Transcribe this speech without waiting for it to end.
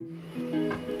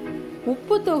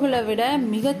உப்பு தொகுலை விட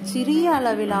மிகச்சிறிய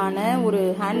அளவிலான ஒரு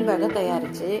ஹேண்ட்பேக்கை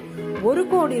தயாரித்து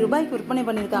 1,00,00,000 ரூபாய்க்கு விற்பனை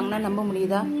பண்ணியிருக்காங்கன்னா நம்ப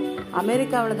முடியுதா?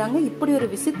 அமெரிக்காவில் தாங்க இப்படி ஒரு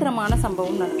விசித்திரமான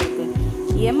சம்பவம் நடந்திருக்கு.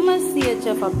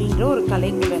 MSCHF அப்படின்ற ஒரு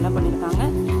கலைக்குழு என்ன பண்ணியிருக்காங்க,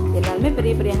 எல்லாருமே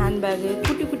பெரிய பெரிய ஹேண்ட்பேகு,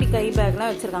 குட்டி குட்டி கை பேக்லாம்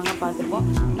வச்சுருக்காங்க, பார்த்துருப்போம்.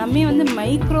 நம்ம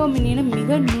மைக்ரோ மினின்னு மிக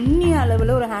நுண்ணிய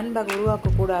அளவில் ஒரு ஹேண்ட்பேக்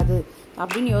உருவாக்கக்கூடாது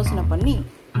அப்படின்னு யோசனை பண்ணி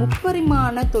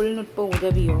முப்பரிமாண தொழில்நுட்ப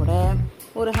உதவியோட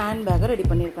ஒரு ஹேண்ட்பேக்கை ரெடி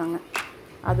பண்ணியிருக்காங்க.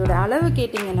 அதோட அளவு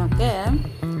கேட்டிங்கனாக்க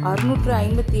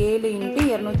 657 × 222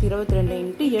 ×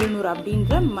 700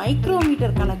 அப்படின்ற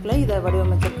மைக்ரோமீட்டர் கணக்கில் இதை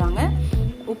வடிவமைச்சிருக்காங்க.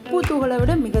 உப்பு துகளை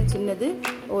விட மிக சின்னது,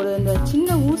 ஒரு இந்த சின்ன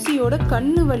ஊசியோட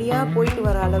கண்ணு வழியாக போயிட்டு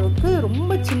வர அளவுக்கு ரொம்ப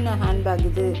சின்ன ஹேண்ட்பேக்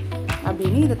இது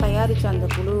அப்படின்னு இதை தயாரித்த அந்த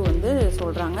குழு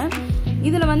சொல்கிறாங்க.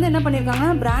 இதில் என்ன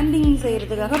பண்ணியிருக்காங்கன்னா, பிராண்டிங்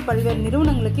செய்கிறதுக்காக பல்வேறு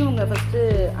நிறுவனங்களுக்கு இவங்க ஃபஸ்ட்டு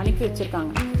அனுப்பி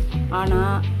வச்சுருக்காங்க.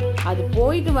 ஆனால் அது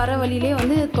போயிட்டு வர வழியிலே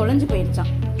தொலைஞ்சு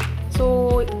போயிடுச்சான். ஸோ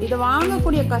இதை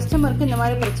வாங்கக்கூடிய கஸ்டமருக்கு இந்த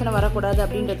மாதிரி பிரச்சனை வரக்கூடாது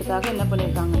அப்படின்றதுக்காக என்ன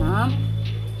பண்ணியிருக்காங்கன்னா,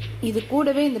 இது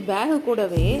கூடவே இந்த பேகு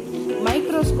கூடவே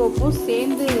மைக்ரோஸ்கோப்பும்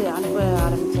சேர்ந்து அனுப்ப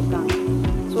ஆரம்பிச்சிருக்காங்க.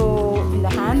 ஸோ இந்த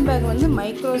ஹேண்ட்பேக்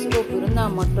மைக்ரோஸ்கோப்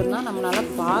இருந்தால் மட்டும்தான்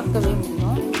நம்மளால் பார்க்கவே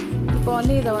முடியும். இப்போ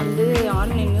இதை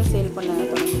ஆன்லைன்லையும் சேல் பண்ண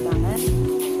தொடங்கிட்டாங்க.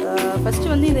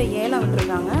 ஃபஸ்ட்டு இதை ஏலம்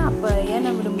விட்டுருக்காங்க. அப்போ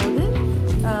ஏலம் விடும்போது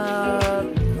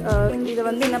இதை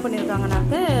என்ன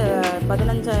பண்ணியிருக்காங்கனாக்க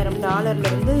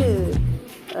 $15,000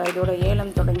 இதோட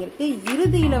ஏலம் தொடங்கியிருக்கு.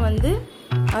 இறுதியில்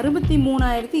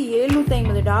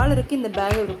 $63,750 இந்த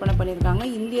பேகை விற்பனை பண்ணியிருக்காங்க.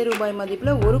 இந்திய ரூபாய்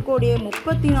மதிப்பில்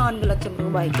 1,34,00,000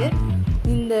 ரூபாய்க்கு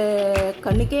இந்த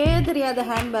கண்ணுக்கே தெரியாத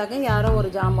ஹேண்ட்பேக்கை யாரோ ஒரு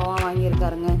ஜாம்பவான்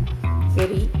வாங்கியிருக்காருங்க.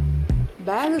 சரி,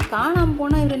 பேகு காணாமல்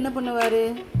போனால் இவர் என்ன பண்ணுவார்?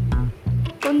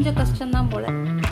 கொஞ்சம் கஷ்டம்தான் போல்.